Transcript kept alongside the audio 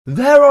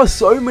There are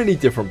so many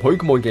different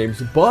Pokemon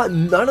games, but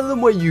none of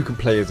them where you can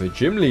play as a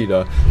gym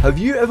leader. Have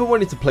you ever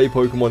wanted to play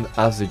Pokemon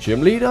as a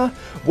gym leader?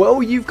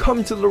 Well, you've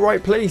come to the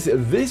right place.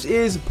 This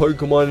is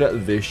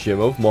Pokemon This Gym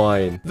of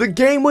Mine. The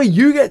game where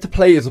you get to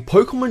play as a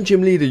Pokemon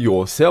gym leader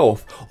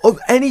yourself, of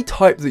any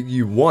type that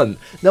you want.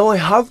 Now, I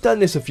have done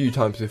this a few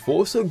times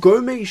before, so go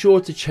make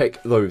sure to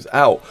check those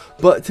out.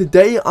 But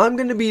today, I'm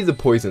going to be the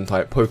Poison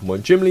type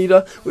Pokemon gym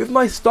leader, with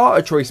my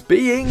starter choice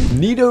being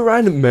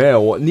Nidoran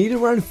male,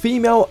 Nidoran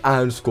female,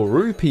 and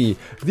Skorupi.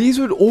 These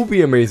would all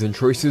be amazing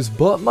choices,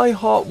 but my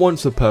heart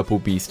wants a purple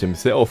beast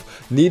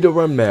himself.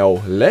 Nidoran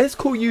male, let's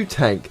call you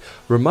Tank.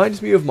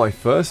 Reminds me of my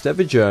first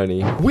ever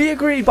journey. We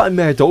agreed by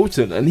Mayor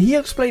Dalton, and he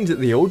explains that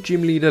the old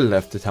gym leader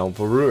left the town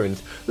for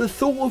ruins. The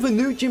thought of a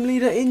new gym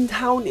leader in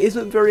town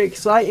isn't very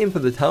exciting for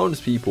the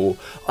townspeople.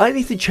 I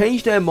need to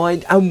change their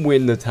mind and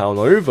win the town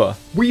over.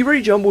 We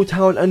reach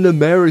Town and the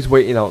mayor is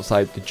waiting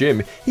outside the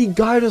gym. He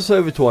guides us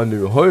over to our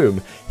new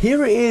home.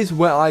 Here it is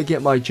where I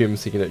get my gym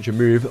signature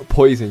move,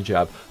 Poison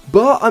Jab.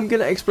 But I'm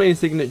going to explain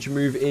signature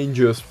move in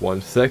just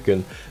 1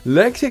 second.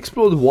 Let's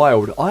explore the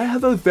wild. I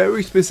have a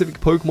very specific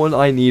Pokemon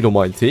I need on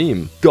my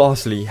team.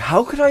 Ghastly,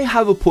 how could I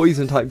have a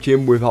poison type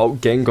gym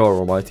without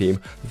Gengar on my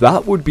team?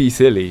 That would be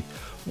silly.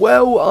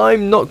 Well,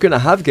 I'm not going to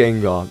have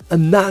Gengar,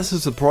 and that's a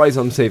surprise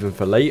I'm saving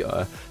for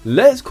later.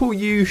 Let's call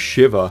you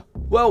Shiver.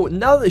 Well,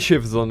 now that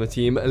Shiver's on the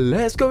team,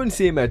 let's go and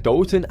see Mayor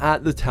Dalton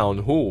at the town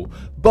hall.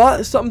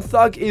 But some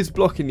thug is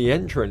blocking the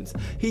entrance.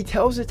 He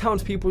tells the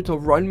townspeople to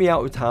run me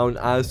out of town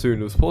as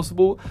soon as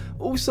possible,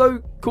 also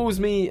calls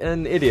me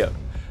an idiot.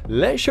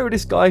 Let's show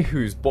this guy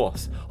who's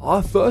boss.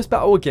 Our first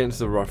battle against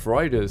the Rough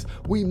Riders.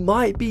 We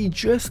might be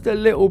just a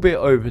little bit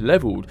over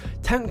leveled.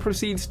 Tank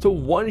proceeds to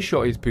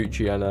one-shot his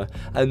Poochyena,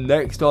 and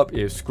next up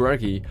is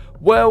Scraggy.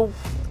 Well,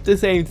 the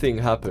same thing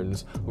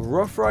happens.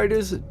 Rough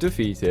Riders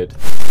defeated.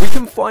 We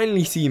can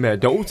finally see Mayor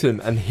Dalton,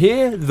 and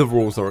here the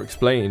rules are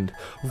explained.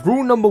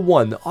 Rule number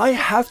 1, I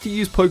have to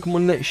use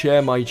Pokemon that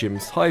share my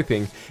gym's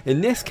typing. In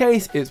this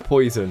case, it's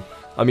Poison.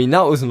 I mean,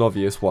 that was an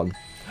obvious one.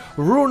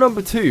 Rule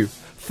number 2.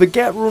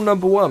 Forget rule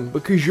number 1,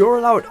 because you're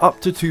allowed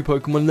up to 2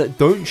 Pokemon that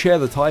don't share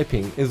the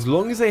typing as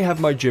long as they have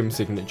my gym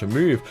signature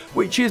move,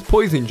 which is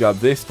Poison Jab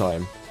this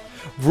time.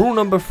 Rule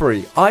number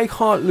 3, I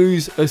can't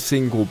lose a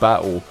single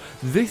battle.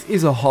 This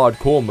is a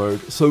hardcore mode,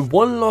 so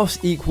 1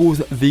 loss equals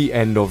the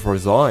end of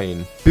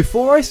Resign.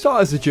 Before I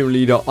start as a gym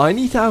leader, I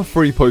need to have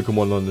 3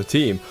 Pokemon on the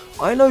team.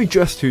 I know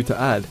just who to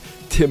add.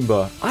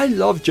 Timber. I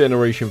love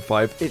Generation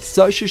 5, it's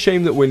such a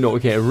shame that we're not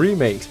getting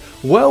remakes.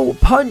 Well,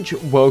 Punch,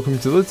 welcome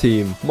to the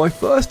team. My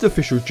first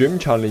official gym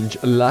challenge,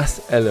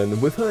 Lass Ellen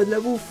with her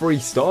level 3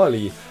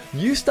 Starly.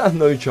 You stand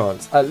no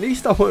chance, at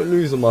least I won't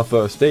lose on my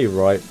first day,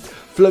 right?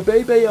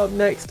 Flabebe up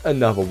next,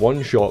 another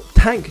one shot.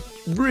 Tank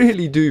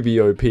really do be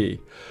OP.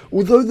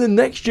 Although the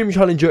next gym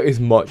challenger is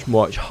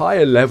much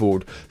higher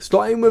leveled,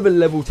 starting with a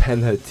level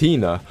 10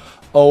 Hatina.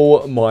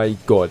 Oh my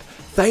god.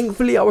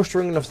 Thankfully, I was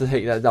strong enough to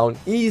take that down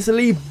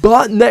easily,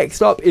 but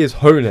next up is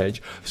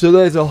Honedge, so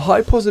there's a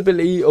high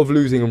possibility of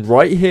losing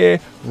right here,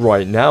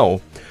 right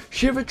now.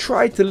 Shiver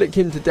tried to lick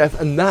him to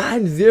death, and that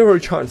had 0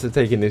 chance of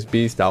taking this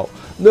beast out.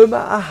 No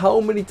matter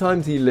how many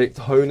times he licked,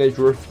 Honedge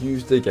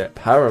refused to get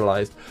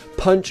paralyzed.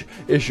 Punch,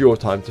 it's your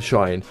time to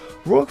shine.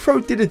 Rock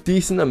Throw did a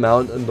decent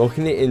amount,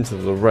 knocking it into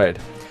the red.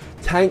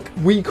 Tank,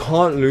 we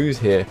can't lose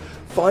here.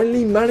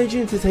 Finally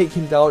managing to take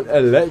him down,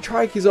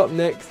 Electrike is up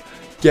next.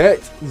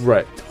 Get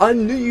wrecked. I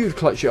knew you'd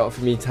clutch it up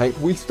for me, Tank.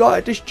 We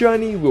started this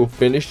journey, we'll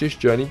finish this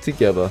journey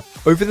together.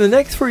 Over the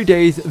next 3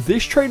 days,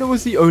 this trainer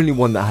was the only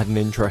one that had an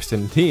interest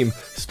in the team,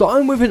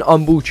 starting with an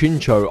Umbral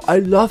Chincho. I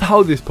love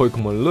how this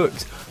Pokemon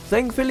looks.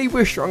 Thankfully,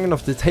 we're strong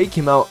enough to take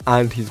him out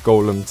and his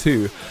Golem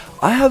too.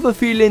 I have a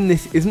feeling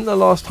this isn't the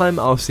last time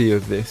I'll see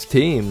of this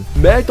team.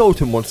 Mayor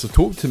Dalton wants to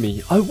talk to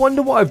me. I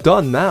wonder what I've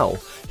done now.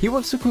 He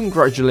wants to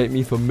congratulate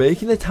me for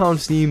making the town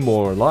seem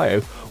more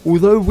alive,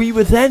 although we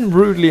were then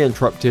rudely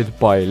interrupted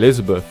by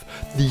Elizabeth,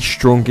 the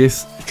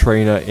strongest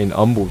trainer in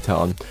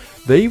Town.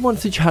 They want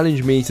to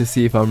challenge me to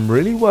see if I'm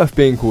really worth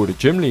being called a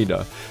gym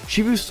leader.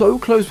 She was so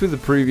close with the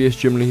previous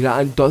gym leader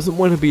and doesn't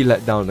want to be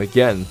let down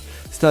again.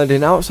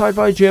 Standing outside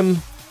my gym,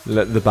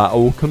 let the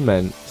battle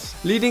commence.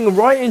 Leading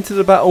right into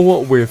the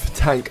battle with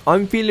Tank,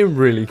 I'm feeling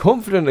really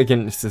confident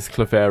against this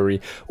Clefairy,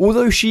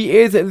 although she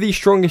is the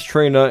strongest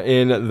trainer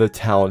in the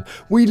town.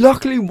 We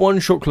luckily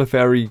one-shot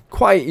Clefairy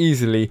quite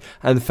easily,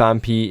 and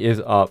Fampi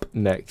is up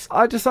next.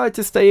 I decide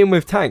to stay in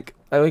with Tank.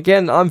 And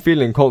again, I'm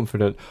feeling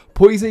confident.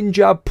 Poison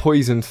Jab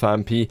poisons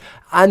Fampi,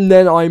 and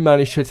then I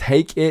managed to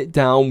take it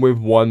down with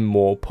 1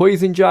 more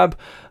Poison Jab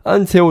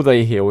until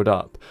they healed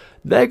up.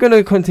 They're going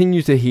to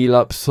continue to heal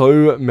up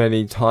so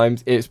many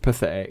times, it's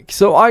pathetic.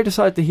 So I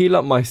decided to heal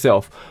up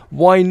myself.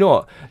 Why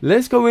not?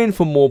 Let's go in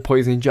for more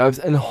Poison Jabs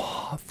and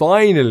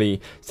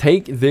finally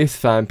take this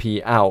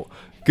Fampi out.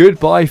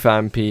 Goodbye,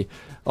 Fampi.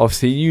 I'll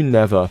see you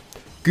never.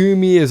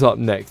 Goomy is up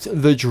next,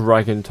 the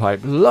Dragon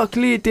type.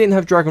 Luckily, it didn't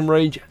have Dragon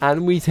Rage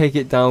and we take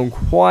it down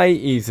quite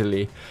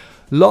easily.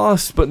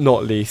 Last but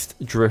not least,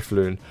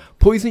 Drifloon.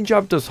 Poison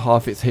Jab does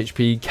half its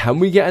HP. Can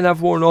we get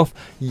another one off?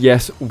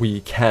 Yes,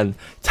 we can.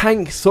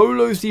 Tank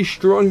solos the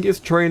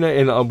strongest trainer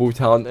in Umble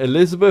Town.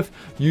 Elizabeth,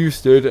 you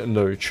stood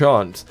no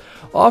chance.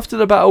 After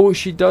the battle,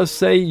 she does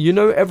say, you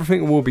know,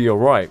 everything will be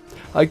alright.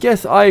 I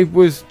guess I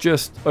was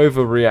just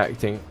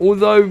overreacting,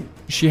 although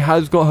she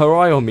has got her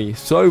eye on me,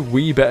 so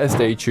we better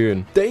stay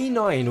tuned. Day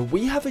 9,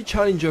 we have a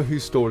challenger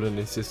who's stolen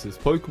his sister's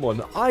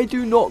Pokemon. I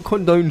do not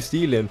condone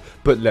stealing,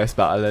 but let's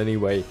battle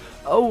anyway.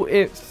 Oh,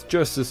 it's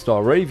just a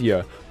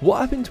Staravia. What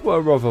happened to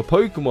our other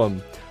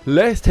Pokemon?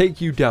 Let's take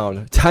you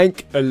down.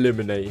 Tank,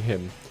 eliminate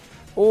him.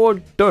 Or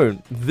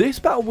don't. This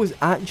battle was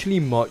actually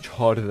much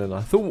harder than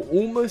I thought,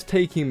 almost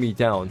taking me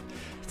down.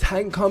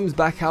 Tank comes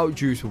back out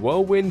due to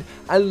Whirlwind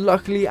and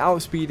luckily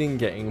outspeeding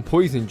getting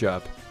Poison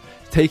Jab,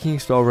 taking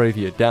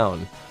Staravia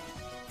down.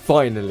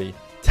 Finally,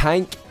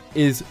 Tank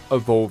is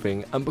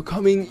evolving and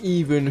becoming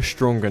even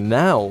stronger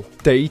now.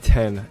 Day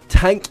 10,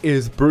 Tank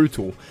is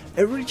brutal.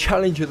 Every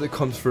challenger that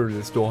comes through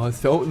this door has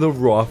felt the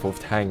wrath of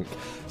Tank.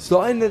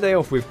 Starting the day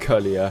off with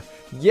Curlier.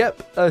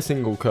 Yep, a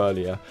single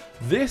Curlier.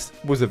 This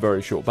was a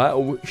very short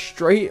battle.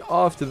 Straight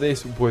after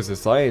this was a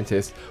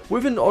scientist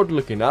with an odd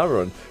looking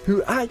Aron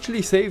who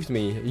actually saved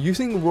me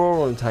using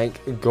Roar on Tank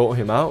and got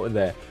him out of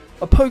there.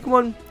 A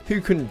Pokemon who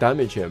couldn't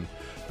damage him.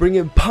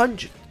 Bringing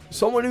Punch,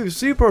 someone who's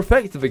super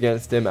effective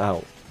against him,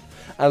 out.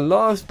 And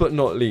last but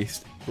not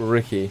least,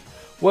 Ricky.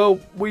 Well,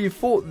 we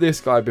fought this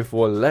guy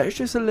before, let's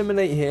just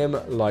eliminate him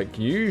like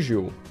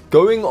usual.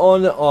 Going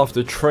on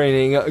after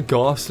training,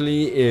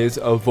 Ghastly is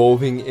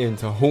evolving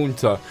into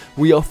Haunter.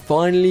 We are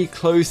finally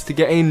close to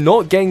getting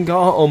not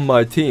Gengar on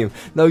my team.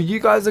 Now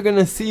you guys are going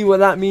to see what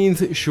that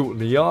means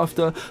shortly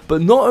after,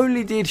 but not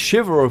only did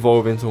Shiver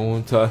evolve into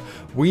Haunter,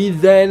 we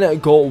then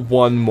got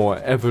one more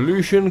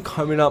evolution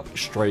coming up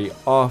straight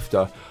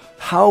after.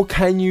 How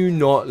can you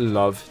not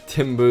love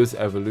Timber's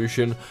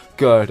evolution,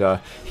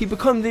 Gerda? He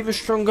becomes even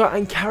stronger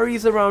and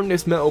carries around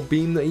this metal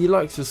beam that he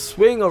likes to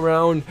swing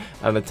around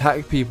and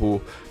attack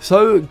people.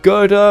 So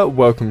Gerda,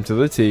 welcome to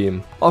the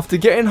team. After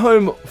getting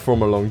home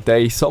from a long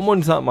day,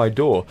 someone's at my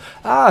door.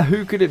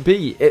 Who could it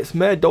be? It's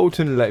Mayor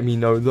Dalton letting me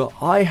know that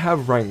I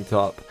have ranked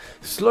up,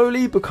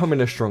 slowly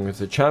becoming as strong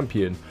as a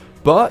champion.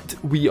 But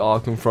we are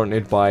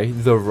confronted by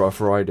the Rough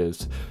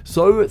Riders,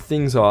 so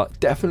things are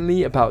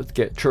definitely about to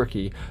get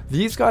tricky.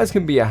 These guys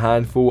can be a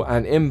handful,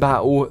 and in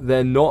battle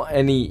they're not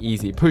any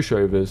easy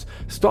pushovers.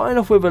 Starting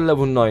off with a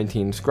level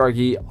 19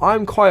 Scraggy,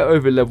 I'm quite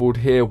over leveled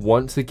here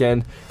once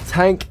again.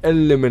 Tank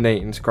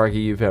eliminating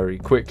Scraggy very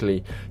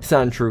quickly.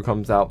 Sandshrew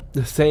comes out,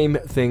 the same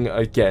thing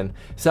again.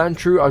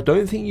 Sandshrew, I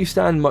don't think you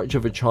stand much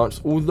of a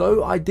chance,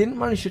 although I didn't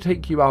manage to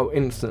take you out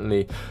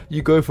instantly.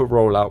 You go for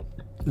rollout,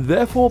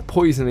 therefore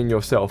poisoning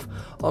yourself.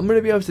 I'm going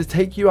to be able to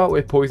take you out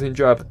with Poison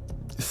Jab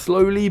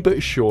slowly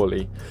but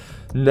surely.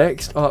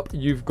 Next up,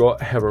 you've got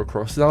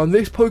Heracross. Now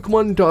this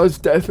Pokemon does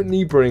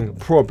definitely bring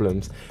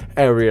problems.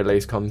 Aerial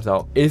Ace comes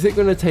out. Is it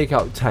going to take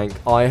out Tank?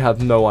 I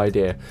have no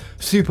idea.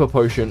 Super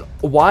Potion,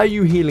 why are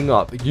you healing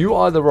up? You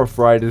are the Rough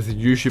Riders,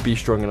 you should be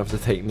strong enough to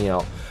take me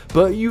out.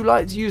 But you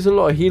like to use a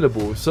lot of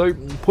healables, so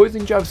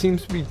Poison Jab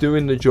seems to be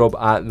doing the job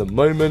at the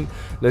moment.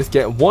 Let's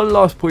get one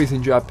last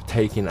Poison Jab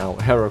taking out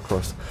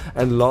Heracross.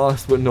 And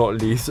last but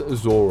not least,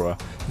 Zora.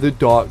 The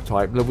Dark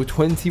type, level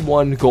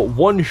 21, got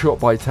one shot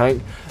by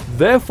Tank,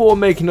 therefore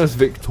making us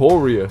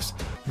victorious.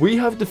 We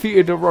have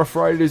defeated the Rough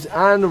Riders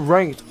and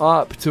ranked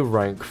up to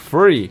rank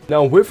 3.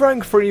 Now with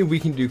rank 3 we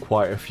can do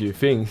quite a few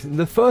things.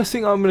 The first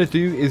thing I'm going to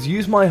do is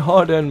use my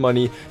hard-earned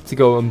money to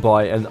go and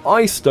buy an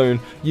Ice Stone.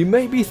 You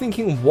may be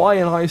thinking, why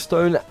an Ice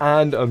Stone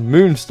and a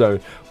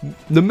Moonstone?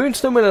 The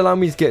Moonstone will allow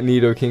me to get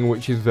Nidoking,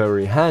 which is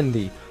very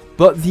handy.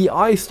 But the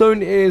Ice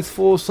Stone is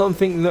for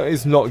something that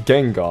is not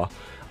Gengar.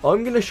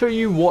 I'm going to show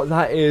you what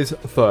that is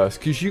first,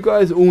 because you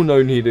guys all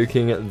know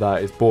Nidoking, and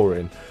that is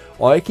boring.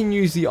 I can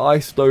use the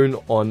Ice Stone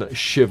on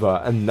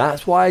Shiver, and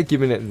that's why I've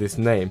given it this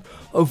name,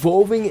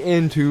 evolving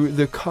into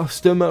the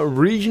custom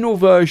regional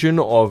version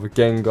of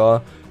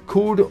Gengar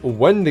called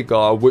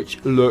Wendigo,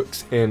 which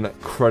looks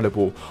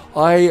incredible.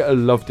 I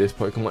love this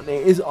Pokemon.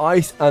 It is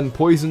ice and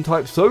poison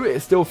type, so it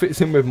still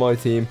fits in with my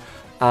team.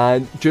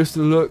 And just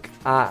look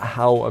at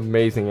how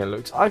amazing it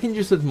looks. I can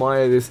just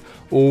admire this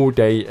all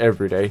day,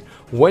 every day.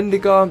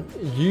 Wendigo,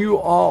 you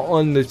are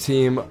on the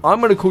team. I'm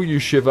going to call you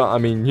Shiver. I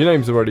mean, your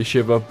name's already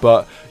Shiver,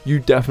 but you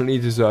definitely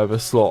deserve a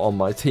slot on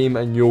my team,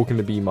 and you're going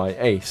to be my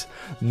ace.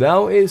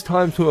 Now it's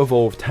time to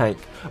evolve Tank,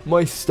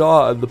 my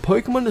starter, the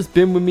Pokemon that's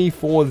been with me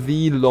for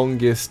the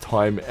longest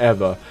time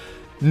ever.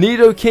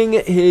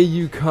 Nidoking, here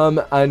you come,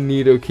 and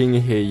Nidoking,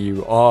 here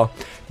you are.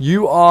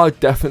 You are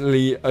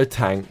definitely a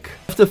tank.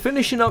 After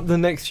finishing up the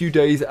next few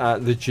days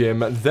at the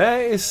gym,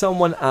 there is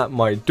someone at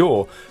my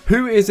door.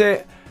 Who is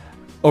it?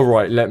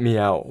 Alright, let me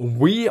out.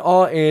 We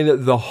are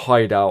in the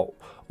hideout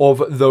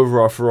of the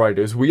Rough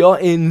Riders. We are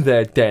in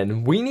their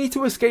den. We need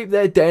to escape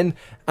their den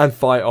and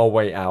fight our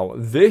way out.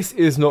 This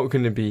is not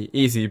going to be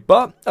easy,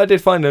 but I did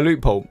find a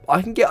loophole.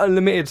 I can get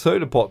unlimited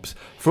soda pops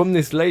from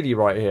this lady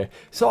right here,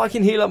 so I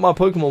can heal up my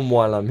Pokemon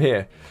while I'm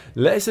here.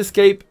 Let's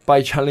escape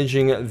by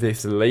challenging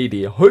this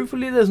lady.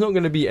 Hopefully there's not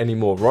going to be any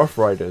more Rough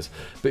Riders,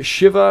 but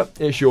Shiver,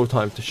 it's your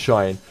time to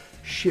shine.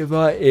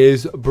 Shiver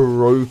is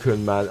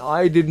broken, man.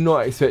 I did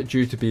not expect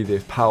you to be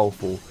this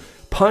powerful.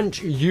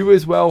 Punch, you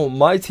as well.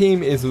 My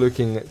team is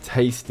looking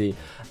tasty.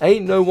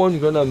 Ain't no one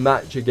gonna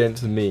match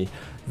against me.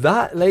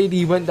 That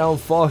lady went down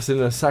faster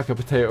than a sack of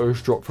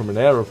potatoes dropped from an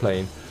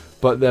aeroplane.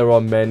 But there are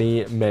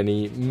many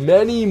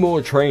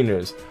more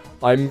trainers.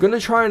 I'm gonna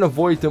try and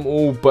avoid them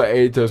all, but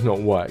it does not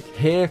work.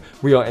 Here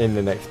we are in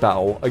the next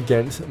battle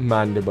against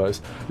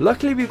Mandibuzz.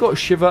 Luckily we got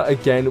Shiver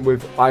again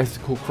with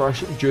Icicle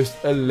Crush,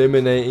 just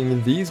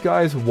eliminating these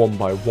guys one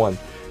by one.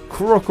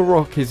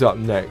 Krokorok is up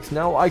next.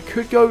 Now I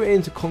could go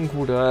into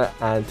Concorder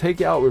and take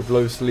it out with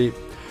Low Sleep,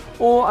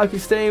 or I could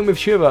stay in with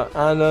Shiver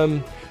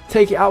and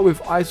take it out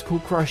with Icicle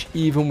Crush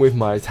even with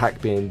my attack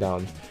being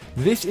down.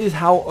 This is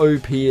how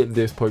OP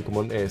this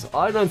Pokemon is.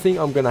 I don't think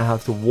I'm going to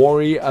have to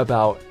worry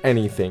about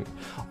anything.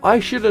 I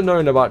should have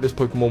known about this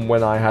Pokemon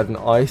when I had an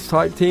Ice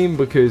type team,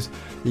 because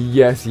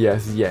yes,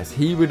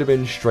 he would have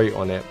been straight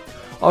on it.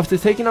 After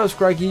taking out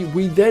Scraggy,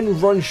 we then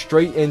run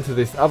straight into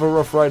this other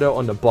Rough Rider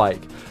on the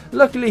bike.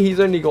 Luckily he's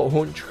only got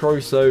Haunch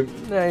Crow, so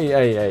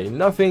hey,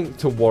 nothing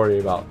to worry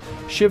about.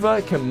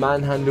 Shiver can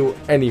manhandle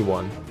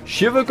anyone.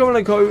 Shiver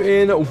gonna go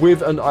in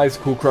with an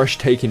Icicle Crush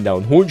taking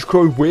down Haunch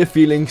Crow. We're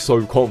feeling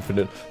so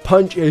confident.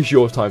 Punch, is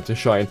your time to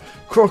shine.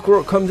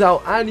 Krokorok comes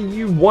out and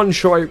you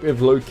one-shot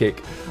with Low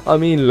Kick. I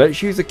mean,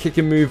 let's use a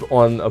kicking move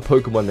on a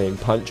Pokemon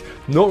named Punch.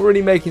 Not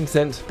really making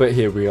sense, but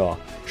here we are.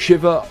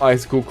 Shiver,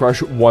 Icicle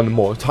Crush one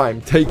more time,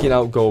 taking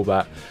out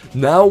Golbat.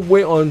 Now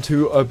we're on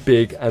to a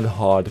big and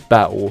hard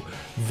battle.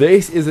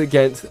 This is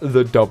against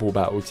the Double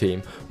Battle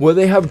team, where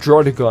they have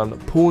Druddigon,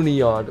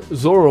 Pawniard,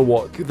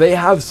 Zoroark. They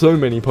have so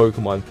many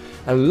Pokemon.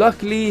 And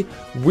luckily,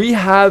 we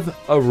have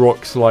a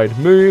Rock Slide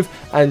move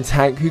and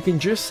Tank who can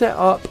just set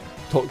up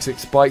Toxic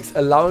Spikes,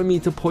 allowing me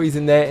to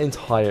poison their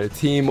entire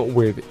team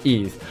with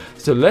ease.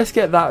 So let's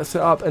get that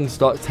set up and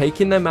start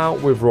taking them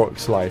out with Rock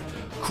Slide.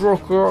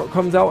 Krokorok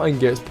comes out and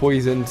gets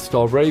poisoned.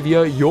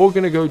 Staravia, you're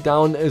going to go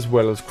down as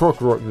well as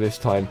Krokorok this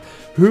time.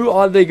 Who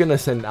are they going to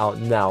send out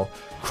now?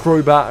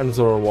 Crobat and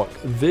Zoroark.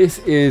 This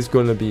is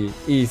going to be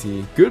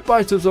easy.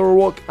 Goodbye to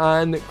Zoroark,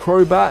 and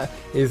Crobat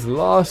is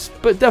last,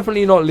 but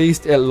definitely not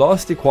least. It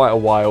lasted quite a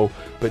while,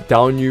 but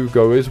down you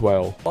go as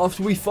well.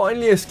 After we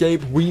finally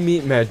escape, we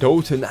meet Mayor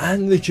Dalton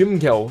and the gym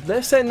girl.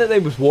 They're saying that they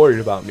was worried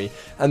about me,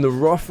 and the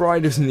Rough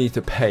Riders need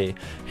to pay.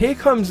 Here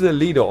comes the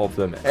leader of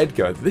them,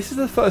 Edgar. This is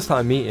the first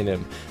time meeting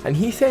him, and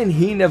he's saying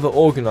he never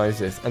organized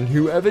this, and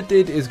whoever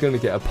did is going to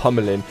get a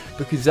pummeling,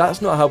 because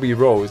that's not how he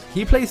rolls.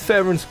 He plays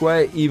fair and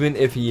square, even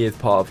if he is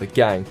part of the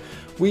gang.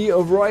 We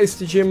arise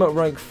to gym at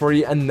rank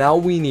 3, and now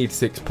we need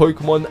 6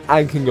 Pokemon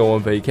and can go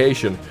on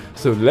vacation.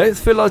 So let's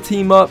fill our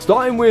team up,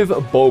 starting with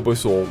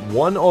Bulbasaur,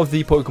 one of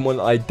the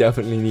Pokemon I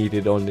definitely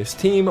needed on this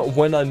team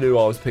when I knew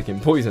I was picking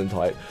Poison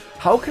type.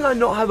 How can I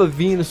not have a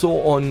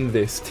Venusaur on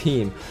this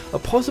team? A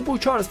possible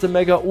chance to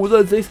Mega,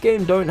 although this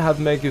game don't have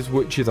Megas,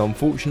 which is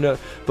unfortunate,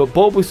 but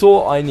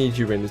Bulbasaur, I need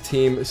you in the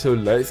team, so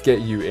let's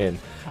get you in.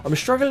 I'm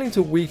struggling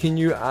to weaken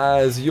you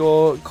as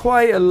you're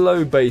quite a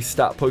low base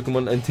stat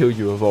Pokemon until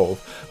you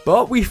evolve.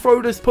 But we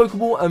throw this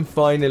Pokeball and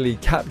finally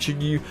capture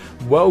you.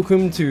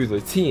 Welcome to the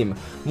team.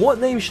 What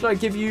name should I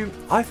give you?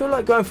 I feel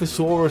like going for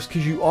Saurus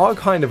because you are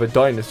kind of a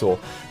dinosaur.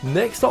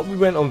 Next up we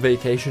went on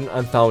vacation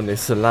and found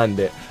this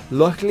Salandit.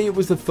 Luckily it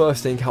was the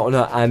first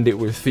encounter and it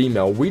was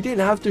female. We didn't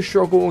have to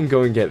struggle and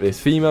go and get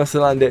this female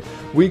Salandit.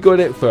 We got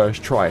it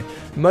first try.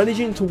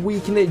 Managing to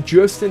weaken it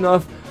just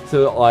enough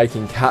so that I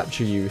can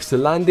capture you.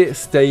 Salandit,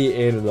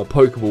 stay in the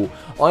Pokeball.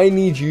 I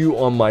need you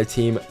on my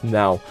team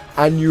now,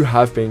 and you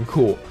have been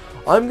caught.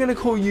 I'm going to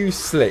call you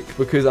Slick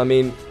because, I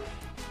mean,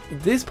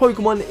 this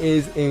Pokemon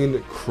is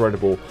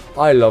incredible.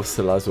 I love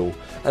Salazzle.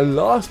 And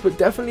last but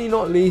definitely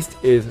not least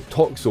is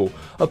Toxel,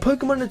 a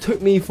Pokemon that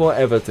took me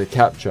forever to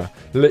capture.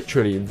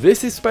 Literally,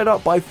 this is sped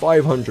up by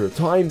 500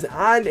 times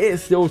and it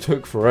still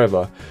took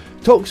forever.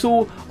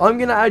 Toxel, I'm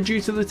going to add you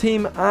to the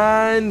team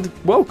and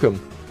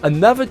welcome.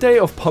 Another day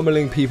of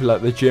pummeling people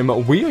at the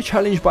gym. We are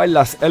challenged by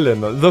Lass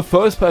Ellen, the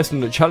first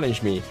person that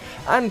challenged me,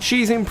 and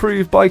she's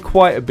improved by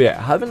quite a bit,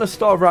 having a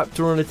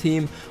Staraptor on the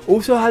team,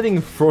 also having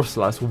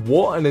Frostlass.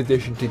 What an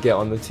addition to get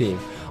on the team.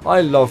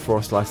 I love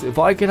Frostlass. If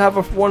I could have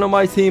one on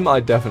my team, I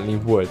definitely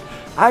would.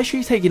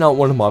 Actually taking out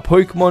one of my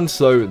Pokemon,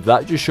 so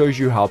that just shows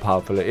you how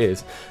powerful it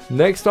is.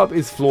 Next up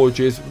is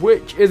Florges,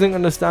 which isn't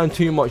going to stand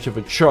too much of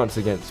a chance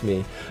against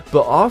me.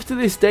 But after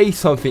this day,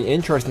 something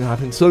interesting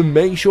happened, so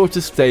make sure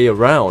to stay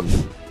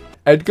around.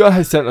 Edgar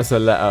has sent us a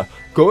letter.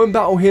 Go and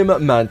battle him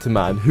man to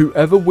man.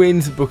 Whoever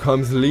wins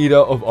becomes leader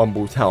of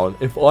Umble Town.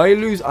 If I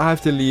lose, I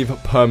have to leave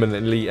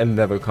permanently and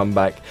never come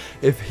back.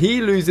 If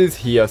he loses,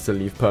 he has to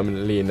leave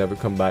permanently and never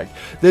come back.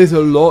 There's a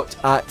lot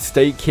at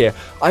stake here.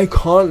 I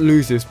can't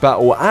lose this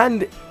battle,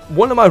 and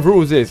one of my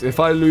rules is if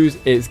I lose,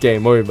 it's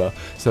game over.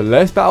 So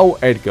let's battle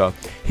Edgar.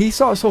 He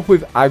starts off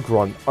with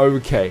Aggron.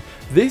 Okay,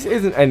 this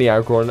isn't any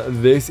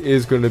Aggron. This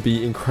is going to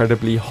be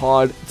incredibly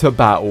hard to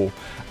battle.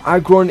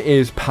 Aggron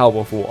is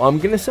powerful. I'm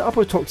going to set up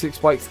a Toxic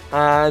Spikes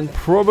and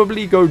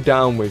probably go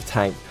down with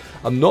Tank.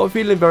 I'm not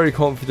feeling very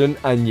confident,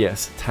 and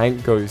yes,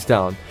 Tank goes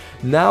down.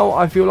 Now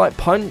I feel like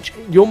Punch,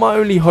 you're my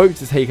only hope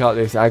to take out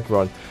this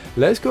Aggron.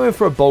 Let's go in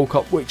for a bulk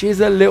up, which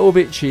is a little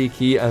bit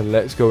cheeky, and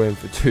let's go in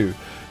for 2.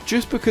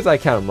 Just because I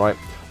can, right?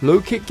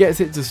 Low kick gets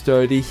it to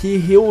Sturdy. He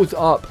heals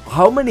up.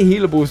 How many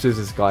healables does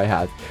this guy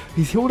have?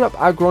 He's healed up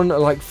Aggron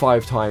like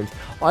 5 times.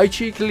 I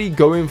cheekily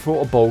go in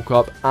for a bulk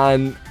up,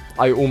 and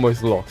I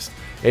almost lost.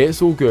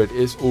 It's all good.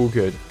 It's all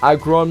good.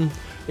 Aggron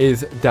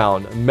is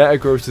down.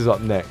 Metagross is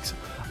up next.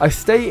 I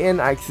stay in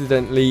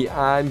accidentally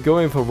and go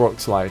in for Rock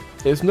Slide.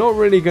 It's not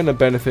really going to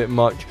benefit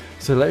much,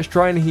 so let's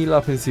try and heal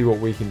up and see what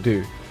we can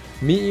do.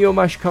 Meteor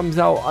Mash comes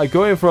out. I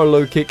go in for a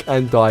low kick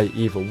and die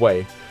either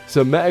way.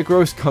 So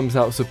Metagross comes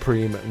out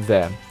supreme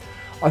there.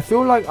 I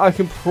feel like I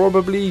can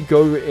probably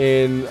go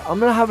in. I'm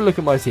going to have a look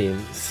at my team.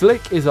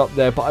 Slick is up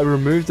there, but I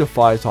removed the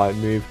fire type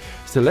move.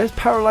 So let's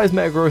paralyze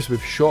Metagross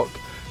with Shock.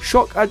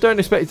 Shock, I don't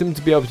expect him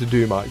to be able to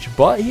do much,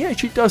 but he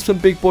actually does some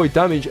big boy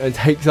damage and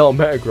takes out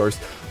Metagross.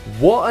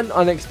 What an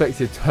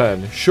unexpected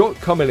turn. Shock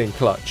coming in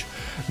clutch.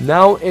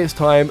 Now it's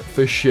time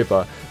for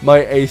Shiver,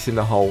 my ace in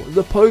the hole.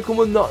 The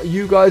Pokemon that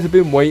you guys have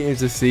been waiting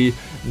to see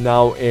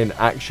now in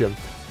action.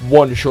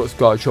 One shot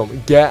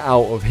Scarchomp, get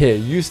out of here.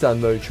 You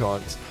stand no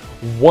chance.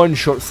 One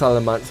shot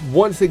Salamence.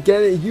 Once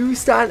again, you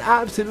stand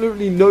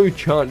absolutely no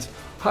chance.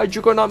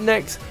 Hydreigon up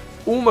next.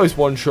 Almost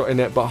one shot in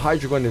it, but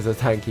Hydreigon is a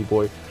tanky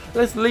boy.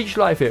 Let's Leech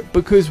Life it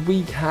because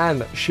we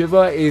can.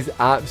 Shiver is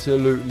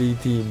absolutely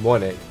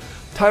demonic.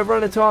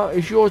 Tyranitar,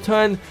 it's your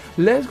turn.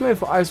 Let's go in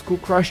for Icicle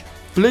Crush,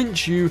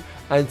 flinch you,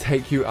 and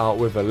take you out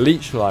with a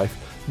Leech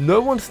Life. No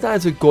one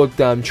stands a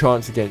goddamn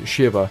chance against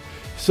Shiver.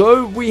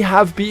 So we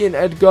have beaten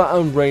Edgar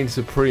and reigned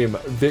supreme.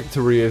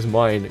 Victory is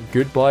mine.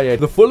 Goodbye, Ed.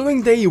 The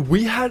following day,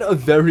 we had a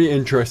very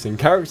interesting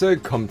character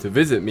come to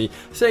visit me,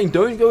 saying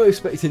don't go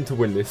expecting to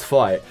win this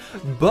fight.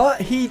 But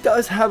he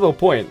does have a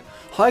point.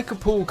 Hiker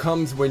Pool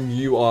comes when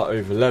you are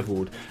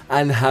overleveled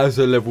and has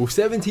a level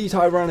 70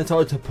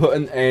 Tyranitar to put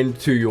an end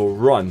to your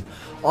run.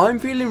 I'm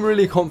feeling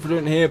really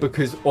confident here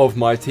because of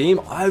my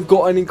team. I've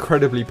got an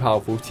incredibly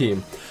powerful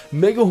team.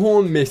 Mega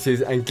Horn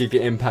misses and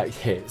Giga Impact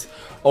hits.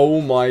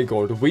 Oh my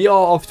god, we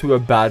are off to a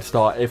bad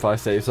start if I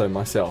say so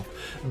myself.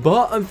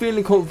 But I'm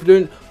feeling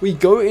confident. We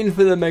go in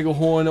for the Mega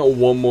Horn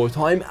one more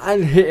time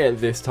and hit it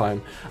this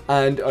time.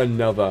 And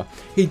another.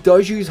 He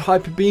does use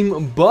Hyper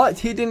Beam, but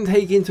he didn't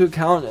take into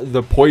account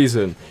the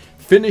poison.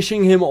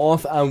 Finishing him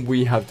off, and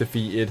we have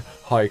defeated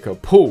Hiker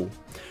Pool.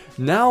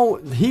 Now,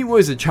 he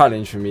was a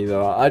challenge for me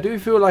though. I do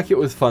feel like it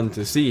was fun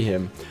to see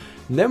him.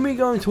 Then we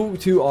go and talk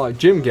to our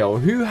gym girl,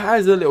 who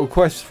has a little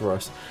quest for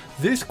us.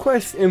 This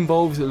quest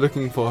involves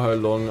looking for her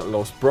long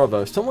lost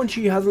brother, someone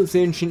she hasn't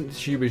seen since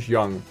she was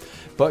young.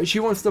 But she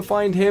wants to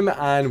find him,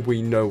 and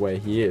we know where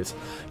he is.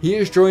 He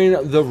is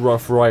joining the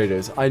Rough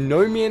Riders. I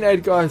know me and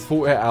Edgar has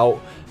fought it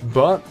out,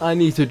 but I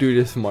need to do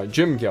this for my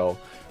gym girl.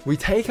 We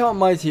take out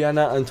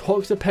Mightyena, and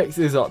Toxapex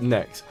is up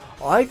next.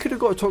 I could have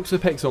got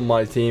Toxapex on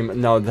my team,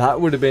 now that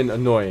would have been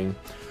annoying.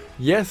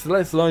 Yes,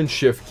 let's learn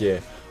Shift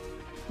Gear.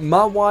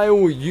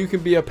 Mawile, you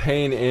can be a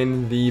pain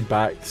in the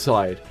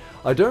backside.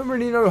 I don't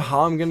really know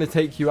how I'm going to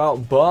take you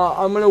out, but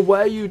I'm going to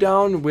wear you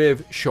down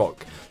with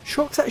Shock.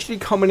 Shock's actually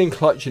coming in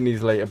clutch in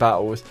these later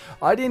battles.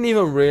 I didn't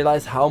even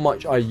realize how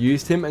much I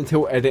used him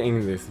until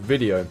editing this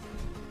video.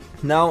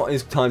 Now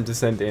it's time to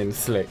send in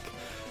Slick.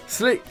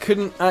 Slick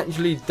couldn't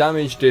actually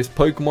damage this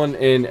Pokemon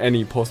in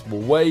any possible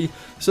way,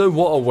 so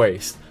what a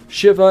waste.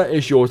 Shiver,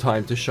 it's your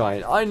time to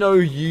shine. I know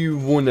you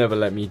will never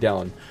let me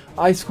down.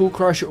 Icicle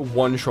Crush,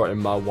 one shot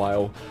in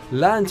Mawile.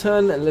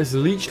 Lantern, let's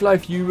Leech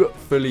Life you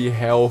fully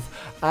health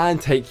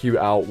and take you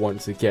out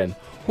once again.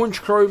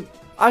 Honchkrow,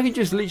 I can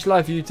just Leech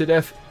Life you to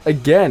death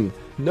again.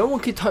 No one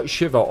can touch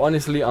Shiver,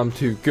 honestly I'm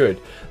too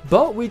good.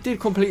 But we did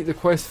complete the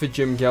quest for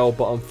Gym Gal,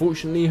 but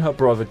unfortunately her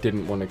brother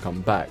didn't want to come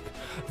back.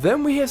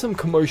 Then we hear some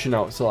commotion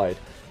outside.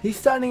 He's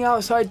standing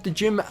outside the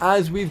gym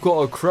as we've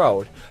got a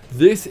crowd.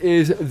 This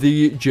is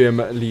the gym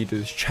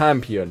leader's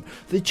champion.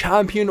 The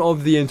champion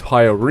of the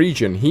entire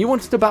region. He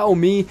wants to battle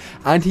me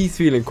and he's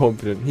feeling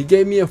confident. He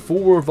gave me a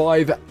full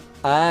revive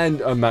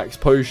and a max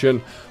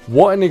potion.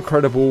 What an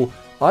incredible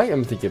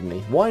item to give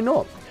me. Why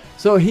not?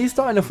 So he's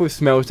starting off with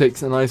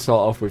Smeltex and I start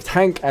off with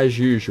Tank as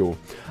usual.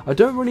 I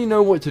don't really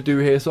know what to do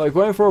here, so I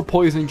go in for a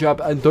poison jab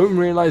and don't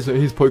realize that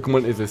his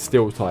Pokemon is a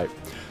steel type.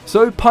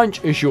 So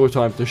Punch, is your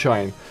time to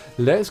shine.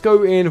 Let's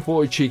go in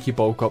for a cheeky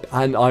bulk up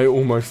and I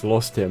almost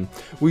lost him.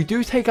 We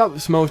do take out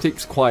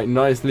Smeltex quite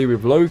nicely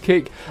with low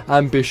kick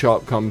and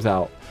Bishop comes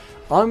out.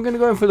 I'm going to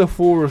go in for the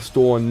full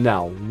restore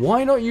now.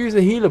 Why not use a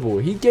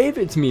healable? He gave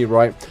it to me,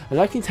 right? And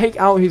I can take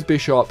out his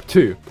Bishop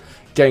too.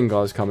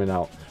 Gengar's coming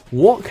out.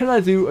 What can I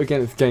do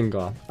against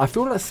Gengar? I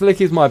feel like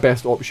Slick is my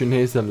best option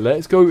here, so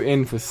let's go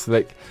in for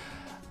Slick.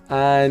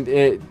 And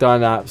it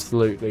done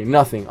absolutely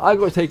nothing. I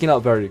got taken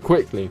out very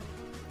quickly.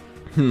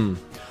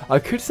 I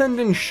could send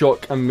in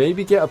Shock and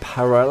maybe get a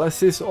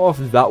Paralysis off.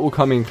 That will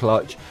come in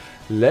clutch.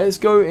 Let's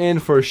go in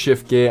for a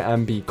Shift Gear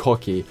and be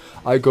cocky.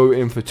 I go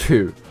in for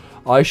 2.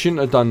 I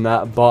shouldn't have done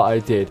that, but I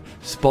did.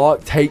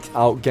 Spark takes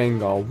out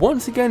Gengar.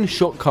 Once again,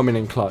 Shock coming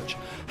in clutch.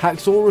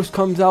 Haxorus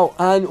comes out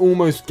and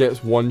almost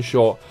gets one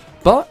shot.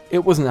 But it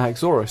wasn't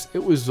Haxorus,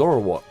 it was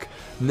Zoroark.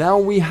 Now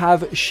we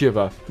have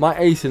Shiver, my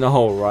ace in the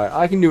hole, right?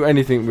 I can do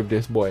anything with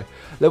this boy.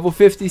 Level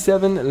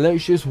 57,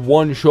 let's just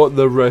one-shot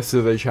the rest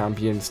of the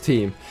champions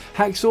team.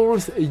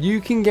 Haxorus, you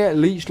can get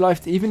Leech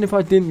Life even if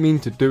I didn't mean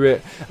to do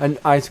it, and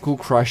Icicle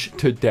Crush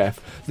to death.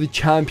 The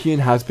champion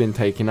has been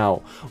taken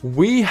out.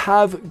 We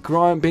have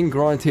been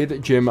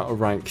granted Gym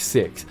rank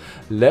 6.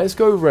 Let's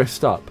go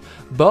rest up.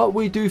 But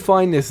we do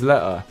find this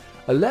letter.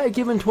 A letter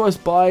given to us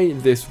by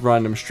this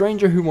random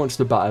stranger who wants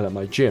to battle at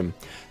my gym.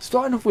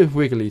 Starting off with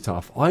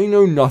Wigglytuff, I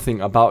know nothing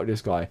about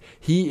this guy.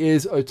 He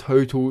is a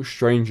total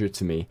stranger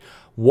to me.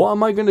 What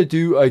am I going to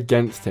do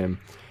against him?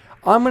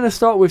 I'm going to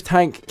start with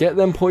Tank, get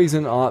them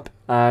poison up,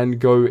 and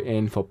go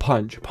in for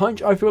Punch.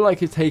 Punch, I feel like,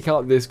 could take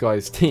out this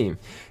guy's team.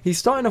 He's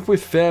starting off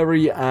with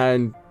Fairy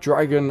and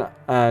Dragon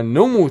and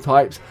normal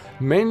types,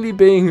 mainly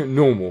being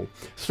normal.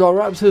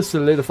 Staraptor has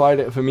solidified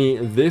it for me.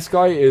 This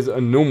guy is a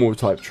normal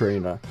type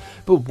trainer.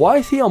 But why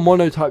is he a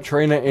mono type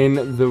trainer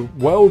in the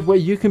world where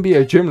you can be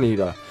a gym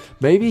leader?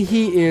 Maybe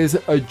he is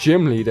a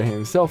gym leader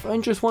himself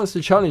and just wants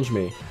to challenge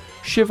me.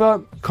 Shiver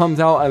comes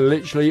out and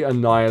literally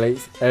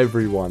annihilates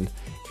everyone.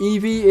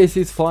 Eevee is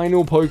his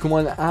final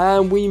Pokemon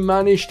and we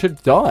managed to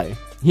die.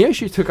 He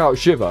actually took out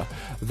Shiver.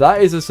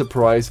 That is a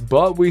surprise,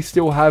 but we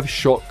still have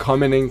Shock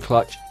coming in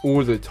clutch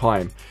all the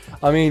time.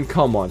 I mean,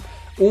 come on.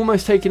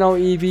 Almost taking out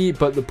Eevee,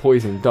 but the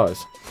poison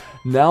does.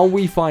 Now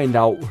we find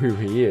out who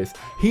he is.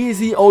 He is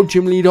the old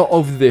gym leader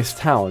of this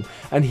town,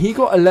 and he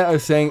got a letter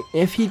saying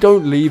if he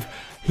don't leave,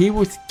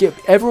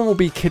 everyone will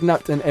be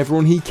kidnapped and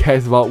everyone he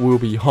cares about will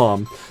be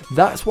harmed.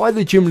 That's why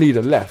the gym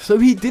leader left, so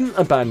he didn't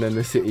abandon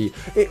the city.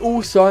 It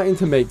all starting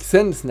to make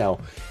sense now.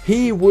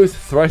 He was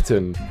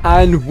threatened.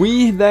 And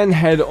we then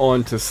head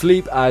on to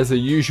sleep as the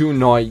usual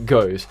night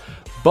goes.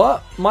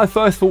 But my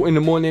first thought in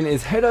the morning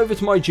is head over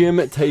to my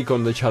gym, take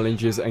on the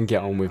challenges and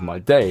get on with my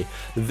day.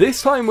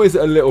 This time was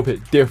a little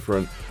bit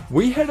different.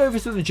 We head over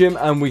to the gym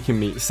and we can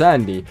meet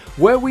Sandy,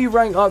 where we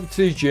rank up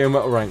to gym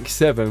rank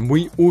 7.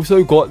 We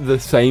also got the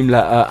same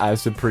letter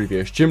as the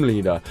previous gym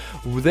leader.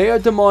 They are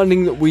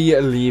demanding that we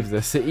leave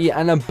the city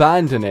and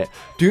abandon it.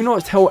 Do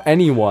not tell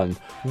anyone.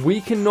 We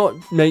cannot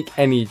make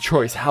any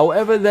choice.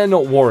 However, they're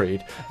not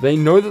worried. They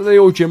know that the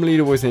old gym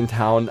leader was in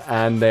town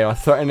and they are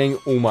threatening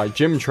all my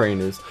gym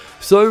trainers.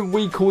 So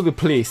we call the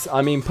police.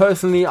 I mean,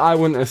 personally, I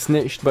wouldn't have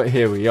snitched, but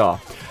here we are.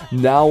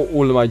 Now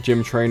all of my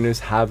gym trainers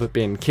have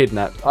been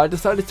kidnapped. I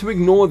decided to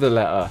ignore the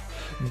letter.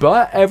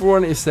 But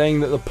everyone is saying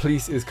that the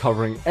police is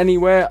covering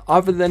anywhere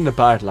other than the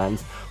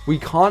Badlands. We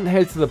can't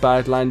head to the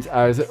Badlands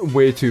as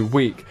we're too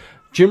weak.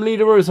 Gym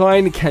leader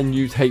resign, can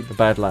you take the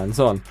Badlands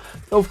on?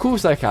 Of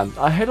course I can.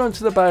 I head on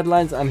to the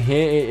Badlands and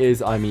here it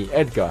is, I meet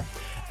Edgar.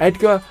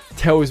 Edgar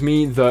tells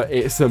me that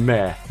it's the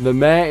mayor. The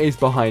mayor is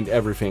behind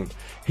everything.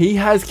 He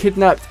has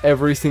kidnapped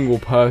every single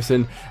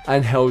person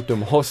and held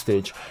them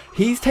hostage.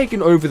 He's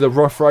taken over the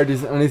Rough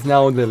Riders and is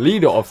now the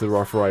leader of the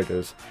Rough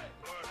Riders.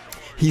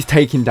 He's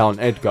taken down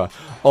Edgar.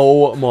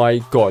 Oh my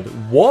god,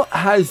 what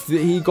has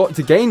he got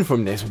to gain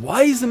from this?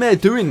 Why is the mayor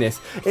doing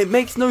this? It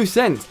makes no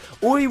sense.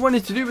 All he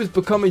wanted to do was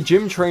become a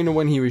gym trainer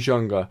when he was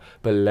younger.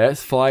 But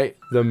let's fight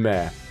the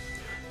mayor.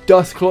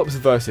 Dusclops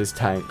versus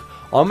Tank.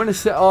 I'm going to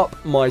set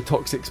up my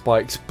Toxic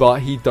Spikes,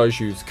 but he does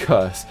use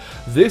Curse.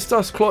 This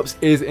Dusclops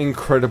is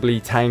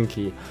incredibly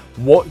tanky.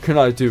 What can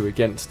I do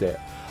against it?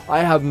 I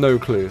have no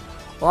clue.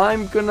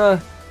 I'm going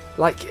to...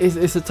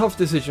 it's a tough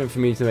decision for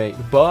me to make,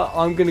 but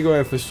I'm going to go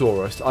in for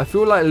Saurus. I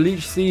feel like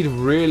Leech Seed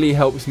really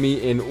helps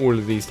me in all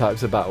of these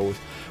types of battles.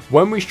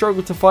 When we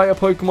struggle to fight a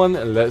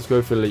Pokemon, let's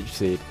go for Leech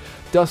Seed.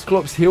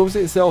 Dusclops heals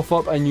itself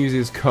up and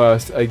uses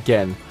Curse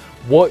again.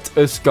 What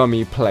a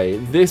scummy play.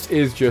 This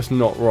is just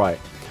not right.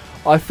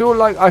 I feel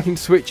like I can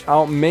switch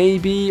out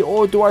maybe,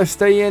 or do I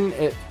stay in?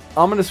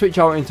 I'm going to switch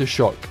out into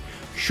Shock.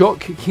 Shock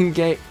can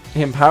get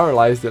him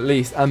paralyzed at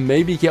least and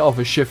maybe get off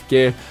a Shift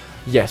Gear.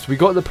 Yes, we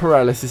got the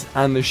paralysis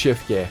and the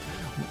Shift Gear,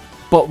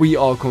 but we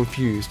are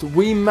confused.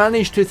 We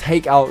managed to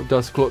take out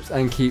Dusclops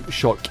and keep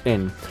Shock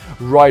in.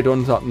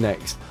 Rhydon's up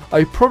next.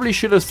 I probably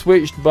should have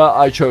switched, but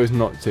I chose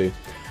not to.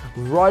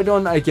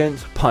 Rhydon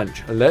against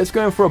Punch. Let's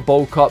go in for a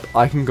bulk up.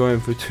 I can go in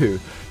for 2.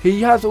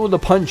 He has all the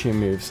punching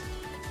moves.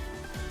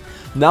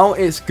 Now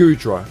it's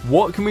Goodra.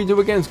 What can we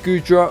do against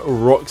Goodra?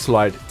 Rock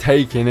Slide,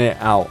 taking it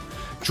out.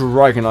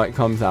 Dragonite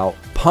comes out.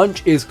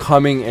 Punch is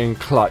coming in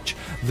clutch.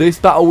 This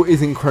battle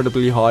is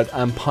incredibly hard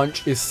and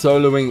Punch is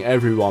soloing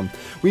everyone.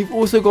 We've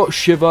also got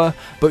Shiver,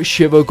 but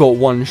Shiver got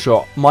one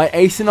shot. My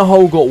ace in the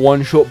hole got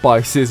one shot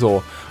by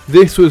Scizor.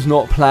 This was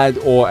not planned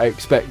or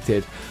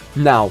expected.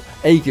 Now,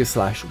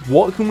 Aegislash.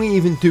 What can we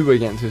even do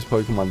against this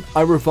Pokemon?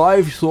 I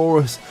revive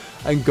Saurus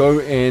and go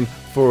in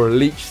for a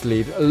Leech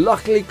Seed,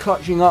 luckily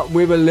clutching up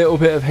with a little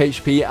bit of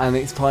HP, and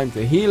it's time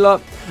to heal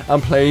up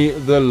and play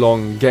the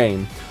long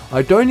game.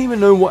 I don't even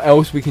know what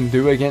else we can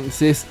do against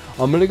this.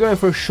 I'm going to go in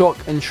for a shock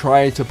and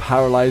try to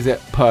paralyze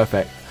it.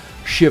 Perfect.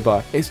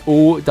 Shiver, it's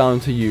all down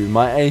to you,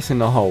 my ace in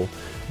the hole.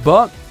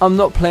 But I'm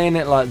not playing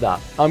it like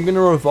that. I'm going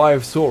to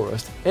revive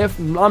Saurus. If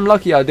I'm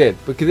lucky I did,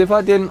 because if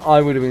I didn't,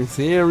 I would have been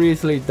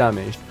seriously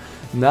damaged.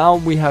 Now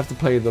we have to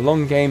play the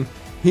long game.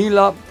 Heal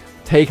up,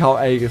 take out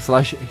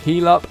Aegislash,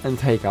 heal up and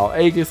take out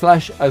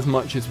Aegislash as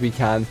much as we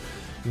can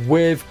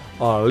with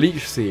our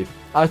Leech Seed.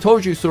 I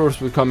told you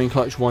Saurus would come in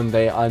clutch one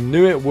day. I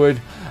knew it would,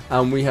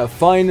 and we have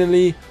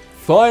finally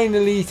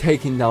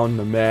taken down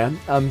the mare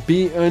and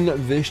beaten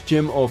this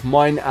gym of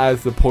mine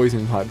as the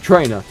poison type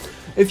trainer.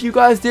 If you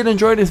guys did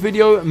enjoy this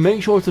video,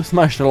 make sure to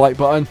smash the like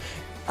button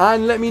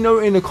and let me know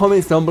in the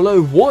comments down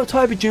below what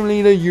type of gym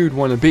leader you'd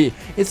want to be.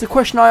 It's a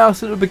question I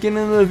asked at the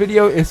beginning of the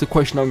video, it's a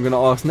question I'm going to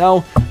ask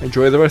now.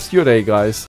 Enjoy the rest of your day, guys.